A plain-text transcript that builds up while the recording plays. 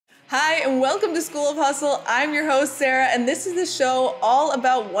Hi, and welcome to School of Hustle. I'm your host, Sarah, and this is the show all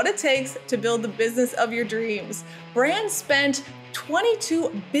about what it takes to build the business of your dreams. Brands spent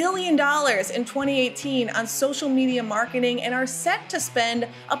 $22 billion in 2018 on social media marketing and are set to spend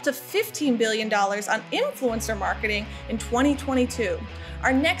up to $15 billion on influencer marketing in 2022.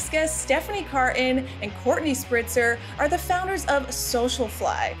 Our next guests, Stephanie Carton and Courtney Spritzer, are the founders of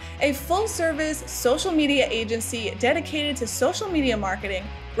Socialfly, a full-service social media agency dedicated to social media marketing,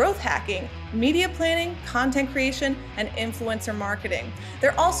 growth hacking, media planning, content creation, and influencer marketing.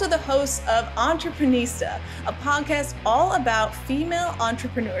 They're also the hosts of Entreprenista, a podcast all about female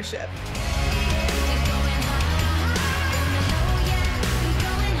entrepreneurship.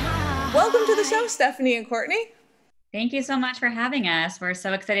 Welcome to the show, Stephanie and Courtney. Thank you so much for having us. We're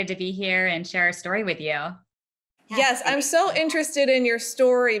so excited to be here and share our story with you. Yes, I'm so interested in your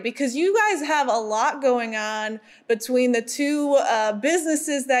story because you guys have a lot going on between the two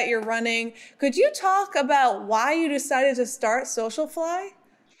businesses that you're running. Could you talk about why you decided to start Socialfly?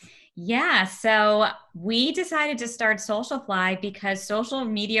 Yeah, so we decided to start Socialfly because social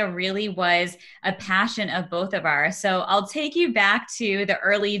media really was a passion of both of ours. So I'll take you back to the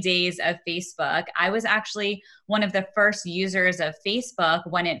early days of Facebook. I was actually one of the first users of Facebook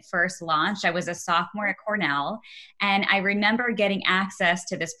when it first launched. I was a sophomore at Cornell, and I remember getting access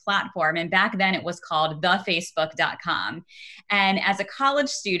to this platform. And back then it was called thefacebook.com. And as a college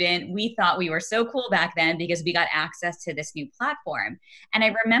student, we thought we were so cool back then because we got access to this new platform. And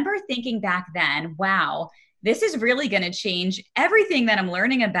I remember thinking back then, wow, this is really going to change everything that I'm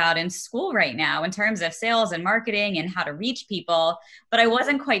learning about in school right now in terms of sales and marketing and how to reach people. But I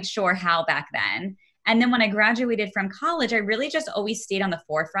wasn't quite sure how back then. And then when I graduated from college, I really just always stayed on the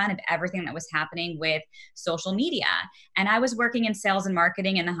forefront of everything that was happening with social media. And I was working in sales and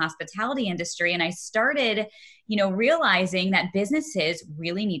marketing in the hospitality industry. And I started, realizing that businesses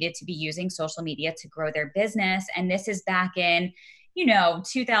really needed to be using social media to grow their business. And this is back in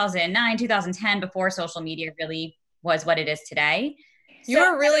 2009, 2010, before social media really was what it is today. You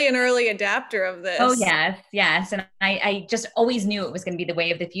were really an early adapter of this. Oh, yes. And I just always knew it was going to be the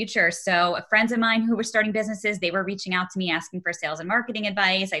way of the future. So friends of mine who were starting businesses, they were reaching out to me asking for sales and marketing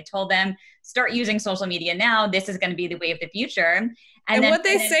advice. I told them, start using social media now. This is going to be the way of the future. And what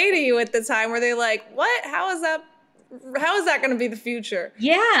they say to you at the time, were they like, what? How is that going to be the future?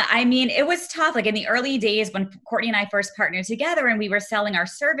 Yeah, I mean, it was tough. Like in the early days when Courtney and I first partnered together and we were selling our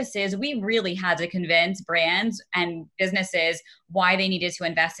services, we really had to convince brands and businesses why they needed to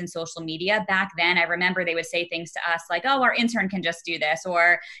invest in social media. Back then, I remember they would say things to us like, oh, our intern can just do this.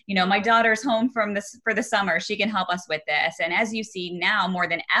 Or, my daughter's home for the summer. She can help us with this. And as you see now more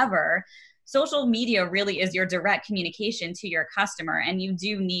than ever, social media really is your direct communication to your customer. And you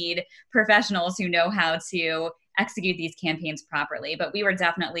do need professionals who know how to execute these campaigns properly. But we were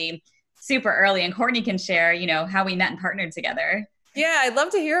definitely super early, and Courtney can share, how we met and partnered together. Yeah, I'd love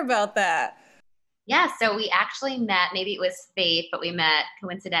to hear about that. Yeah, so we actually met, maybe it was fate, but we met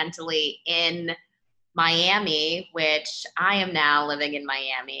coincidentally in Miami, which I am now living in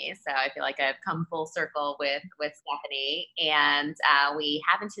Miami. So I feel like I've come full circle with Stephanie. And we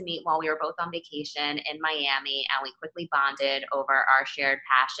happened to meet while we were both on vacation in Miami, and we quickly bonded over our shared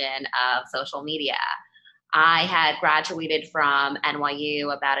passion of social media. I had graduated from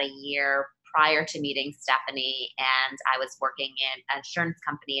NYU about a year prior to meeting Stephanie, and I was working in an insurance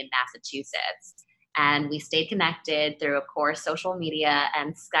company in Massachusetts. And we stayed connected through, of course, social media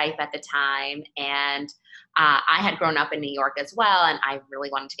and Skype at the time. And I had grown up in New York as well, and I really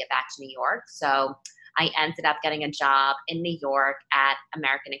wanted to get back to New York. So I ended up getting a job in New York at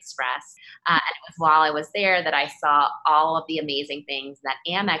American Express. And it was while I was there that I saw all of the amazing things that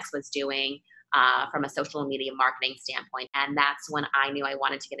Amex was doing from a social media marketing standpoint. And that's when I knew I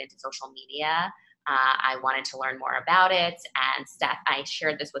wanted to get into social media. I wanted to learn more about it. And I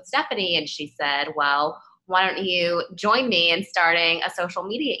shared this with Stephanie, and she said, well, why don't you join me in starting a social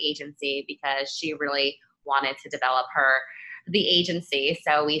media agency? Because she really wanted to develop the agency.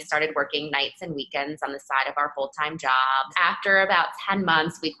 So we started working nights and weekends on the side of our full-time jobs. After about 10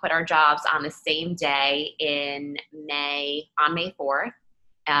 months, we quit our jobs on the same day on May 4th.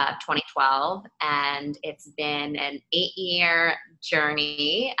 2012, and it's been an 8-year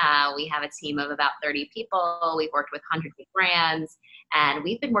journey. We have a team of about 30 people. We've worked with hundreds of brands, and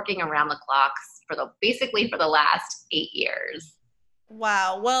we've been working around the clock basically for the last 8 years.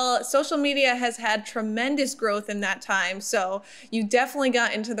 Wow. Well, social media has had tremendous growth in that time. So you definitely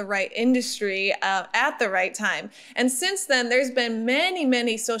got into the right industry at the right time. And since then, there's been many,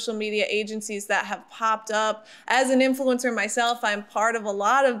 many social media agencies that have popped up. As an influencer myself, I'm part of a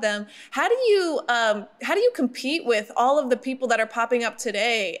lot of them. How do you compete with all of the people that are popping up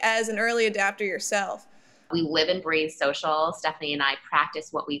today as an early adapter yourself? We live and breathe social. Stephanie and I practice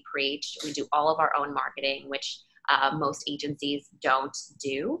what we preach. We do all of our own marketing, which most agencies don't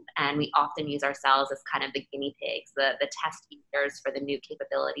do. And we often use ourselves as kind of the guinea pigs, the test users for the new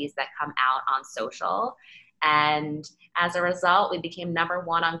capabilities that come out on social. And as a result, we became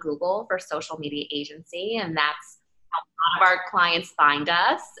 #1 on Google for social media agency. And that's how a lot of our clients find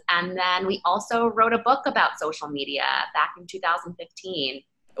us. And then we also wrote a book about social media back in 2015.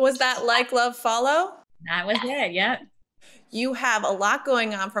 Was that Like, Love, Follow? That was it. Yep. You have a lot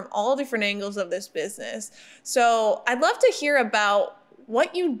going on from all different angles of this business. So I'd love to hear about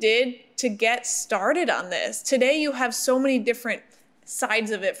what you did to get started on this. Today, you have so many different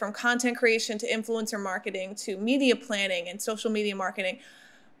sides of it, from content creation to influencer marketing to media planning and social media marketing.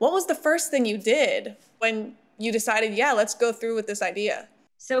 What was the first thing you did when you decided, yeah, let's go through with this idea?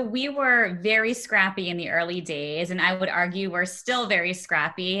 So we were very scrappy in the early days, and I would argue we're still very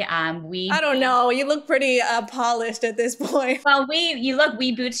scrappy. I don't know. You look pretty polished at this point. Well, we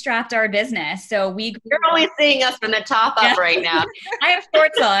bootstrapped our business. So You're only seeing us from the top up right now. I have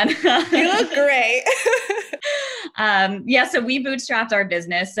shorts on. You look great. So we bootstrapped our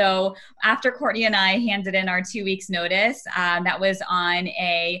business. So after Courtney and I handed in our 2 weeks notice, that was on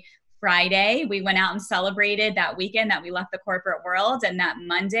a Friday. We went out and celebrated that weekend that we left the corporate world. And that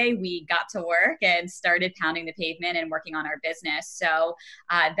Monday, we got to work and started pounding the pavement and working on our business. So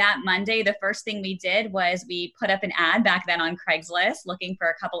that Monday, the first thing we did was we put up an ad back then on Craigslist looking for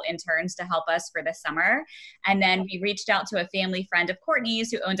a couple interns to help us for the summer. And then we reached out to a family friend of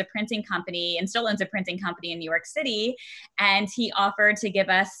Courtney's who owned a printing company and still owns a printing company in New York City. And he offered to give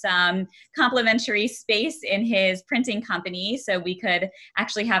us some complimentary space in his printing company so we could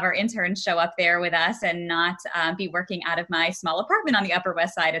actually have our interns show up there with us and not be working out of my small apartment on the Upper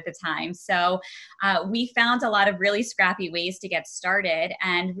West Side at the time. So we found a lot of really scrappy ways to get started.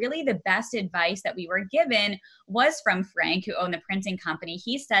 And really the best advice that we were given was from Frank, who owned the printing company.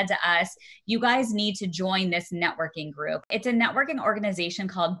 He said to us, you guys need to join this networking group. It's a networking organization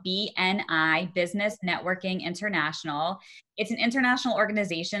called BNI, Business Networking International. It's an international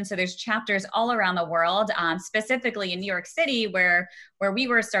organization, so there's chapters all around the world, specifically in New York City, where we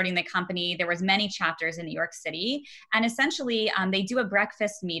were starting the company. There was many chapters in New York City, and essentially they do a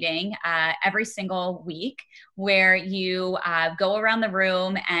breakfast meeting every single week where you go around the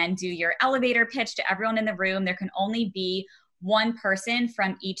room and do your elevator pitch to everyone in the room. There can only be one person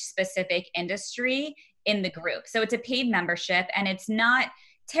from each specific industry in the group. So it's a paid membership, and it's not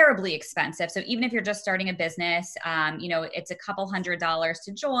terribly expensive. So even if you're just starting a business, it's a couple $100s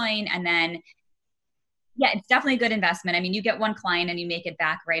to join. And then, yeah, it's definitely a good investment. I mean, you get one client and you make it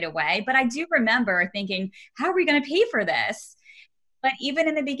back right away. But I do remember thinking, how are we going to pay for this? But even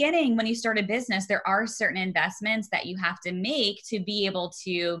in the beginning, when you start a business, there are certain investments that you have to make to be able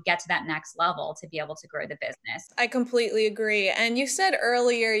to get to that next level, to be able to grow the business. I completely agree. And you said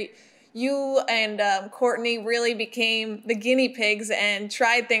earlier, you and Courtney really became the guinea pigs and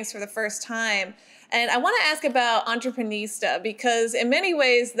tried things for the first time. And I want to ask about Entreprenista, because in many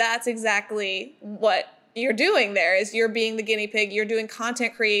ways, that's exactly what you're doing there. Is you're being the guinea pig, you're doing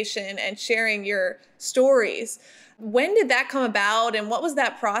content creation and sharing your stories. When did that come about, and what was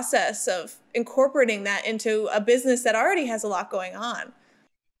that process of incorporating that into a business that already has a lot going on?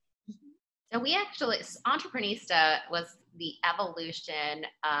 So Entreprenista was the evolution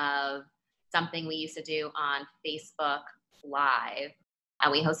of something we used to do on Facebook Live.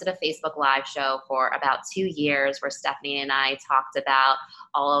 And we hosted a Facebook Live show for about 2 years where Stephanie and I talked about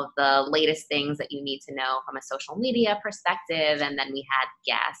all of the latest things that you need to know from a social media perspective. And then we had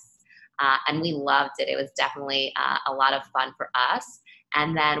guests, and we loved it. It was definitely a lot of fun for us.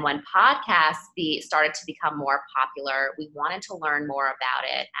 And then when podcasts started to become more popular, we wanted to learn more about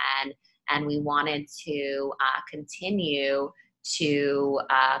it. And we wanted to continue to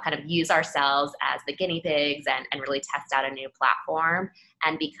kind of use ourselves as the guinea pigs and really test out a new platform.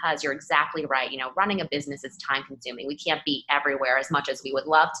 And because you're exactly right, running a business is time consuming. We can't be everywhere as much as we would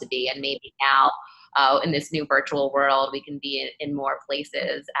love to be. And maybe now in this new virtual world, we can be in more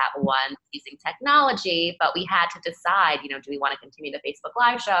places at once using technology. But we had to decide, do we want to continue the Facebook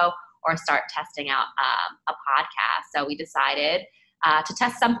Live show or start testing out a podcast? So we decided to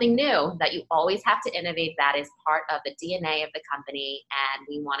test something new, that you always have to innovate. That is part of the DNA of the company. And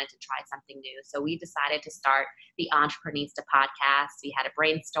we wanted to try something new. So we decided to start the Entreprenista podcast. We had a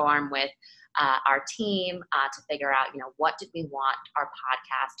brainstorm with our team to figure out, what did we want our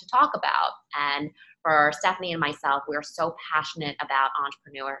podcast to talk about? And for Stephanie and myself, we're so passionate about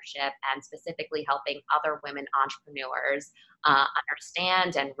entrepreneurship and specifically helping other women entrepreneurs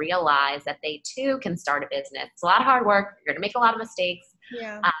understand and realize that they too can start a business. It's a lot of hard work. You're going to make a lot of mistakes.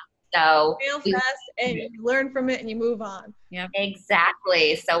 Yeah. So fail fast and you learn from it and you move on. Yeah,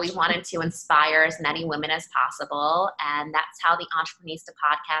 exactly. So we wanted to inspire as many women as possible. And that's how the Entreprenista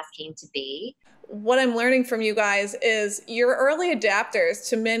podcast came to be. What I'm learning from you guys is you're early adapters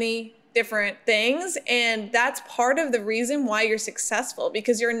to many different things. And that's part of the reason why you're successful,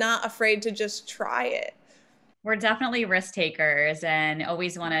 because you're not afraid to just try it. we're definitely risk takers and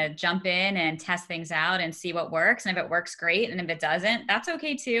always want to jump in and test things out and see what works. And if it works, great. And if it doesn't, that's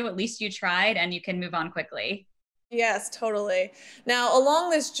okay too. At least you tried and you can move on quickly. Yes, totally. Now,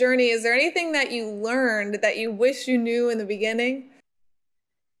 along this journey, is there anything that you learned that you wish you knew in the beginning?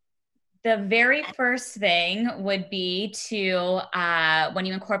 The very first thing would be to, when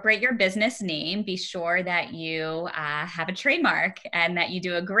you incorporate your business name, be sure that you have a trademark and that you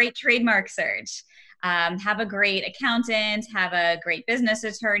do a great trademark search. Have a great accountant, have a great business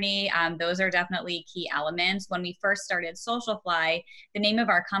attorney. Those are definitely key elements. When we first started Socialfly, the name of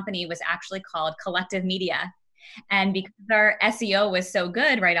our company was actually called Collective Media. And because our SEO was so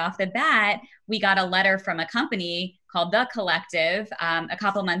good right off the bat, we got a letter from a company called The Collective a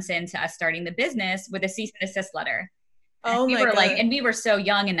couple months into us starting the business with a cease and desist letter. Oh we my were God. like, and we were so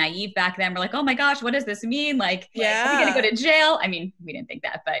young and naive back then. We're like, oh my gosh, what does this mean? Like, Yeah. are we going to go to jail? I mean, we didn't think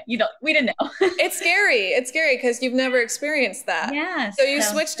that, but we didn't know. It's scary. It's scary because you've never experienced that. Yes. So you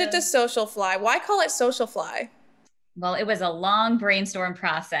switched it to Socialfly. Why call it Socialfly? Well, it was a long brainstorm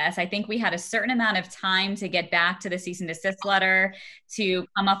process. I think we had a certain amount of time to get back to the cease and desist letter, to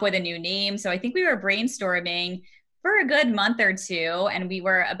come up with a new name. So I think we were brainstorming for a good month or two, and we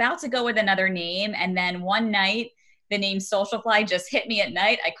were about to go with another name. And then one night, the name Socialfly just hit me at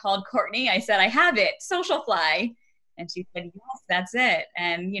night. I called Courtney. I said, I have it, Socialfly. And she said, yes, that's it.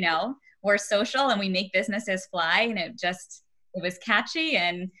 And, we're social and we make businesses fly. And it was catchy.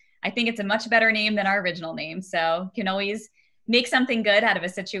 And I think it's a much better name than our original name. So you can always make something good out of a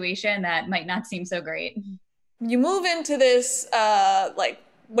situation that might not seem so great. You move into this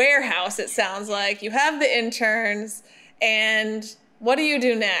warehouse, it sounds like. You have the interns, and what do you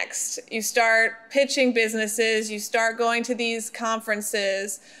do next? You start pitching businesses, you start going to these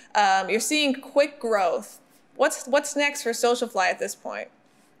conferences, you're seeing quick growth. What's next for Socialfly at this point?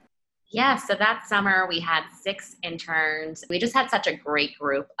 Yeah, so that summer we had 6 interns. We just had such a great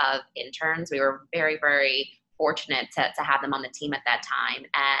group of interns. We were very, very fortunate to have them on the team at that time.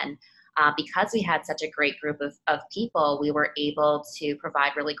 And because we had such a great group of people, we were able to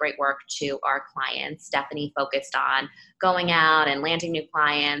provide really great work to our clients. Stephanie focused on going out and landing new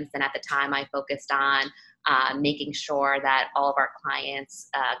clients. And at the time I focused on making sure that all of our clients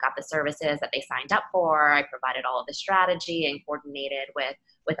got the services that they signed up for. I provided all of the strategy and coordinated with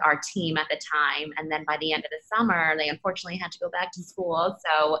our team at the time. And then by the end of the summer, they unfortunately had to go back to school.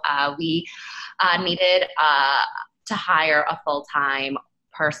 So we needed to hire a full-time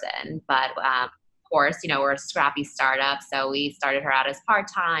person. But of course, we're a scrappy startup. So we started her out as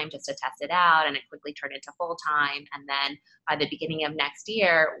part-time just to test it out, and it quickly turned into full-time. And then by the beginning of next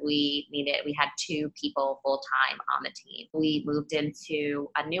year, we had 2 people full-time on the team. We moved into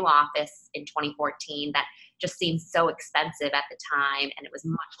a new office in 2014 that just seemed so expensive at the time, and it was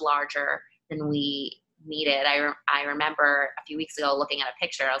much larger than we needed. I remember a few weeks ago looking at a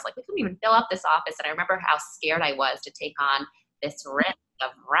picture, I was like, we couldn't even fill up this office. And I remember how scared I was to take on this risk of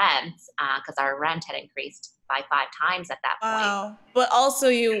rent because our rent had increased by 5 times at that point. Wow. But also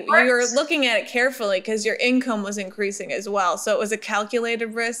you were looking at it carefully because your income was increasing as well. So it was a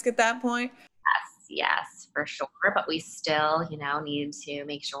calculated risk at that point? Yes, for sure. But we still, needed to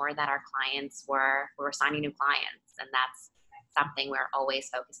make sure that our clients were signing new clients. And that's something we're always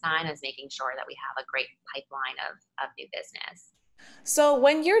focused on, is making sure that we have a great pipeline of new business. So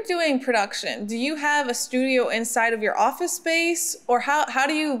when you're doing production, do you have a studio inside of your office space, or how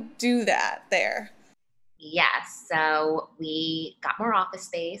do you do that there? Yes, so we got more office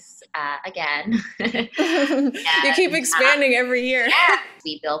space again. You keep expanding every year. Yeah,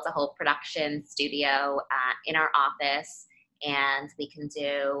 we built a whole production studio in our office, and we can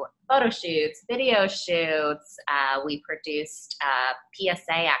do photo shoots, video shoots. We produced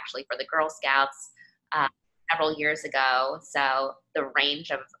PSA actually for the Girl Scouts several years ago. So the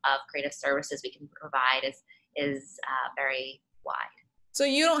range of creative services we can provide is very wide. So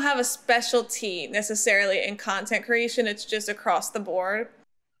you don't have a specialty necessarily in content creation. It's just across the board.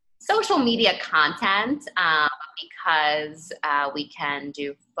 Social media content, because we can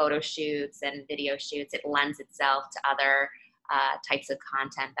do photo shoots and video shoots, it lends itself to other types of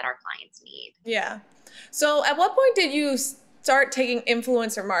content that our clients need. Yeah. So at what point did you start taking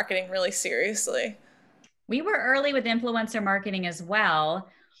influencer marketing really seriously? We were early with influencer marketing as well.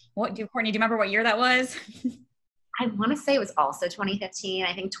 Courtney, do you remember what year that was? I want to say it was also 2015.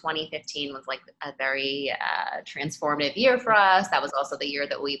 I think 2015 was like a very transformative year for us. That was also the year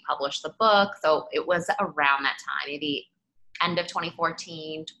that we published the book. So it was around that time, maybe end of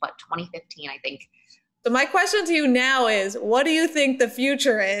 2014, but 2015, I think. So my question to you now is, what do you think the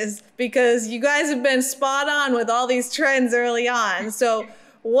future is? Because you guys have been spot on with all these trends early on. So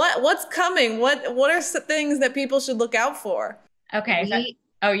what's coming? What are some things that people should look out for? Okay.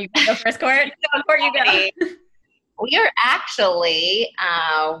 You go first, Court. Court, you go. We are actually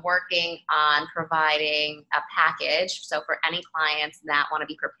working on providing a package. So for any clients that want to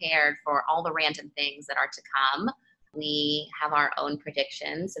be prepared for all the random things that are to come, we have our own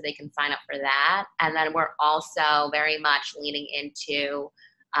predictions, so they can sign up for that. And then we're also very much leaning into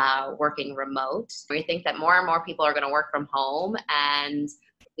working remote. We think that more and more people are going to work from home, and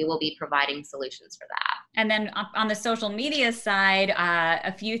we will be providing solutions for that. And then on the social media side,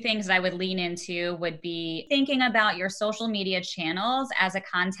 a few things that I would lean into would be thinking about your social media channels as a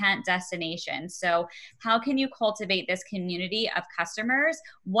content destination. So how can you cultivate this community of customers?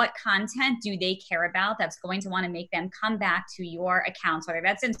 What content do they care about that's going to want to make them come back to your accounts, whether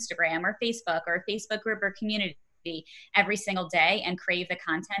that's Instagram or Facebook or a Facebook group or community, every single day and crave the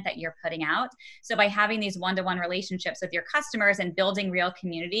content that you're putting out. So by having these one-to-one relationships with your customers and building real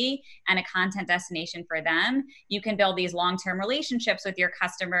community and a content destination for them, you can build these long-term relationships with your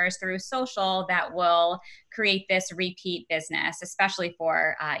customers through social that will create this repeat business, especially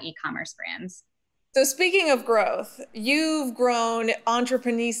for e-commerce brands. So speaking of growth, you've grown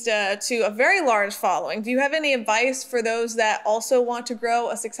Entreprenista to a very large following. Do you have any advice for those that also want to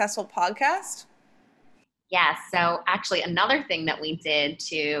grow a successful podcast? Yes. So actually another thing that we did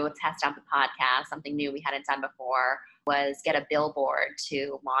to test out the podcast, something new we hadn't done before, was get a billboard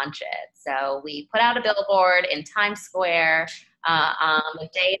to launch it. So we put out a billboard in Times Square on the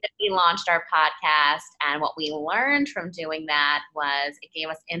day that we launched our podcast. And what we learned from doing that was it gave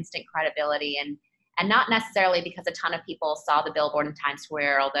us instant credibility, and not necessarily because a ton of people saw the billboard in Times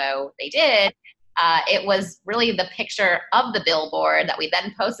Square, although they did. It was really the picture of the billboard that we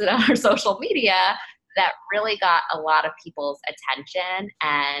then posted on our social media that really got a lot of people's attention.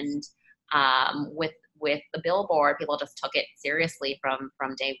 And with the billboard, people just took it seriously from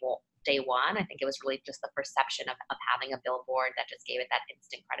day one. I think it was really just the perception of having a billboard that just gave it that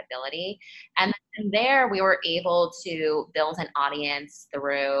instant credibility. And then there we were able to build an audience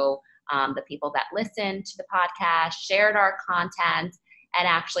through the people that listened to the podcast, shared our content, and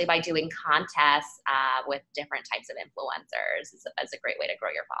actually by doing contests with different types of influencers is a great way to grow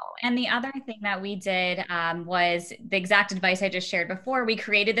your following. And the other thing that we did was the exact advice I just shared before. We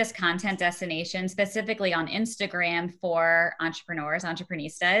created this content destination specifically on Instagram for entrepreneurs,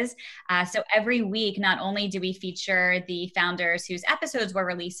 Entreprenistas. So every week, not only do we feature the founders whose episodes we're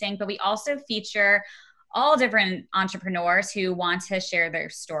releasing, but we also feature all different entrepreneurs who want to share their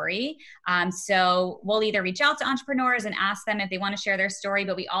story. So we'll either reach out to entrepreneurs and ask them if they want to share their story,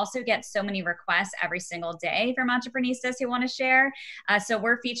 but we also get so many requests every single day from Entreprenistas who want to share. So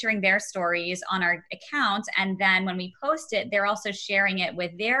we're featuring their stories on our account. And then when we post it, they're also sharing it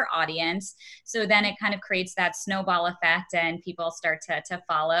with their audience. So then it kind of creates that snowball effect and people start to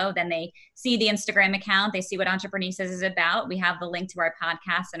follow. Then they see the Instagram account, they see what Entreprenistas is about. We have the link to our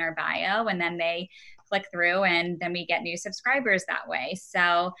podcast in our bio, and then they click through and then we get new subscribers that way.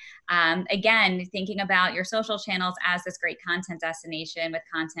 So again, thinking about your social channels as this great content destination with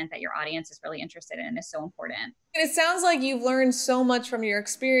content that your audience is really interested in is so important. It sounds like you've learned so much from your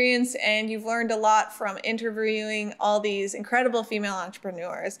experience, and you've learned a lot from interviewing all these incredible female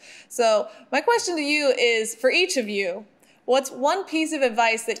entrepreneurs. So my question to you is, for each of you, what's one piece of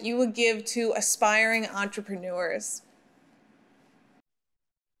advice that you would give to aspiring entrepreneurs?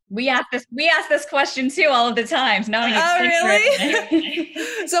 We ask this question too all of the time. Oh, really?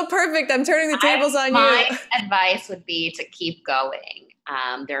 So perfect. I'm turning the tables on you. My advice would be to keep going.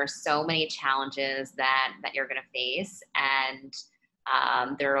 There are so many challenges that you're going to face, and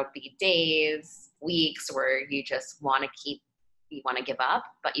there will be days, weeks where you just want to give up,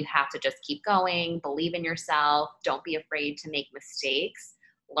 but you have to just keep going, believe in yourself, don't be afraid to make mistakes,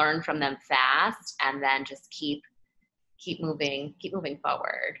 learn from them fast, and then just keep moving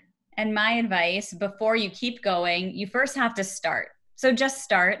forward. And my advice, before you keep going, you first have to start. So just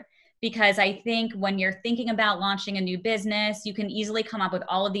start. Because I think when you're thinking about launching a new business, you can easily come up with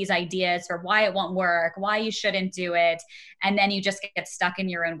all of these ideas for why it won't work, why you shouldn't do it, and then you just get stuck in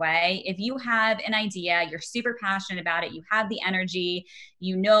your own way. If you have an idea, you're super passionate about it, you have the energy,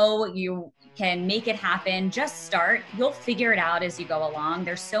 you know you can make it happen, just start. You'll figure it out as you go along.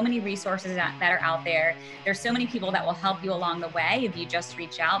 There's so many resources that are out there. There's so many people that will help you along the way if you just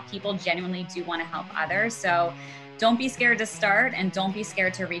reach out. People genuinely do want to help others. So don't be scared to start, and don't be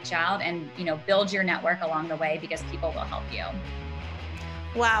scared to reach out, and build your network along the way, because people will help you.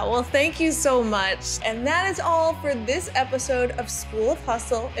 Wow, well, thank you so much. And that is all for this episode of School of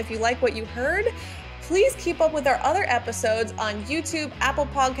Hustle. If you like what you heard, please keep up with our other episodes on YouTube, Apple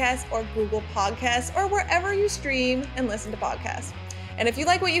Podcasts, or Google Podcasts, or wherever you stream and listen to podcasts. And if you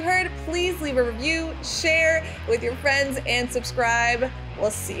like what you heard, please leave a review, share with your friends, and subscribe. We'll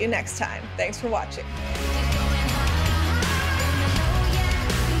see you next time. Thanks for watching.